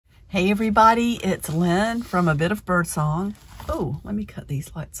Hey everybody, it's Lynn from A Bit of Birdsong. Oh, let me cut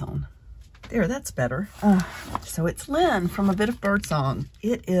these lights on. There, that's better. So it's Lynn from A Bit of Birdsong.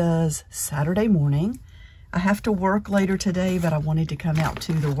 It is Saturday morning. I have to work later today, but I wanted to come out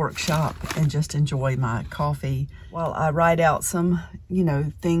to the workshop and just enjoy my coffee while I write out some,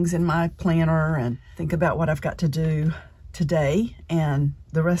 things in my planner and think about what I've got to do today and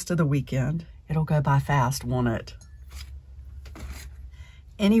the rest of the weekend. It'll go by fast, won't it?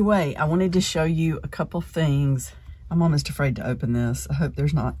 Anyway, I wanted to show you a couple things. I'm almost afraid to open this. I hope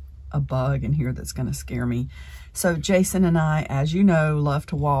there's not a bug in here that's gonna scare me. So Jason and I, as you know, love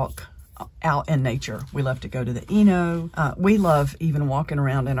to walk out in nature. We love to go to the Eno. We love even walking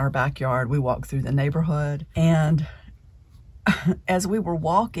around in our backyard. We walk through the neighborhood. And as we were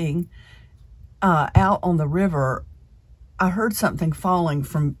walking out on the river, I heard something falling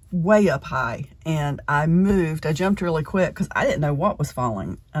from way up high, and I jumped really quick because I didn't know what was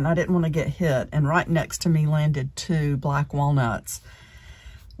falling and I didn't want to get hit. And right next to me landed 2 black walnuts.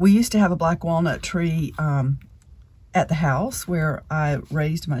 We used to have a black walnut tree at the house where I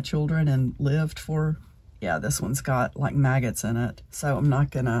raised my children and lived for, this one's got like maggots in it. So I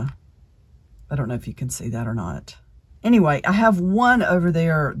don't know if you can see that or not. Anyway, I have one over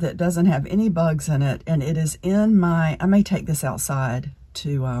there that doesn't have any bugs in it, and it is in I may take this outside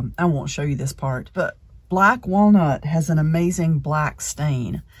to, I won't show you this part, but black walnut has an amazing black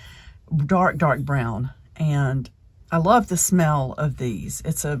stain, dark brown, and I love the smell of these.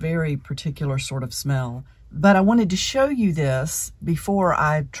 It's a very particular sort of smell. But I wanted to show you this before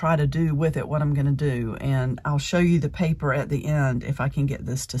I try to do with it what I'm gonna do. And I'll show you the paper at the end if I can get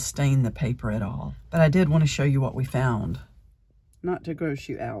this to stain the paper at all. But I did want to show you what we found. Not to gross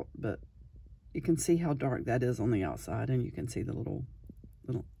you out, but you can see how dark that is on the outside, and you can see the little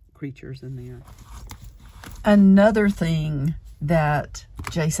creatures in there. Another thing that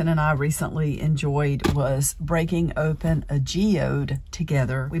Jason and I recently enjoyed was breaking open a geode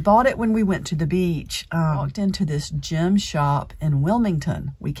together. We bought it when we went to the beach. Walked into this gem shop in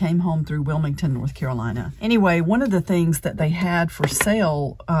Wilmington. We came home through Wilmington, North Carolina. Anyway, one of the things that they had for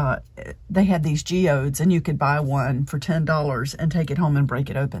sale, they had these geodes, and you could buy one for $10 and take it home and break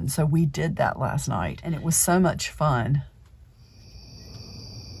it open. So we did that last night, and it was so much fun.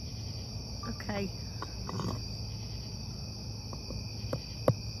 Okay.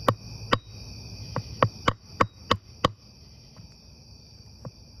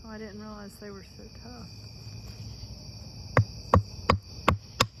 I didn't realize they were so tough.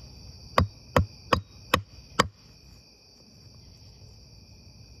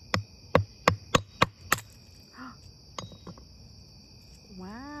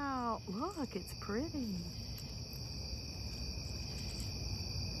 Wow, look, it's pretty.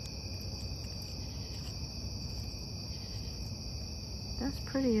 That's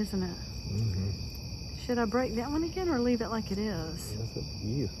pretty, isn't it? Mm-hmm. Should I break that one again or leave it like it is? That's up to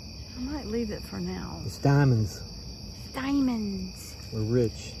you. I might leave it for now. It's diamonds. Diamonds. We're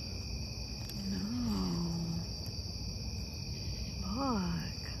rich. No. Look.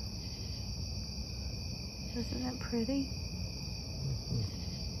 Isn't that pretty? Mm-hmm.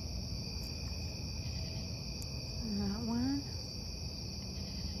 And that one.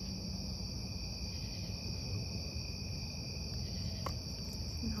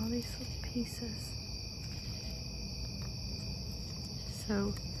 And all these little pieces.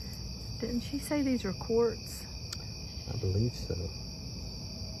 So, didn't she say these are quartz? I believe so.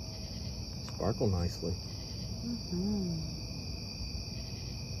 Sparkle nicely. Mm-hmm.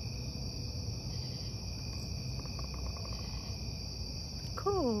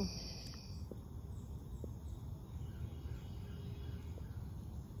 Cool.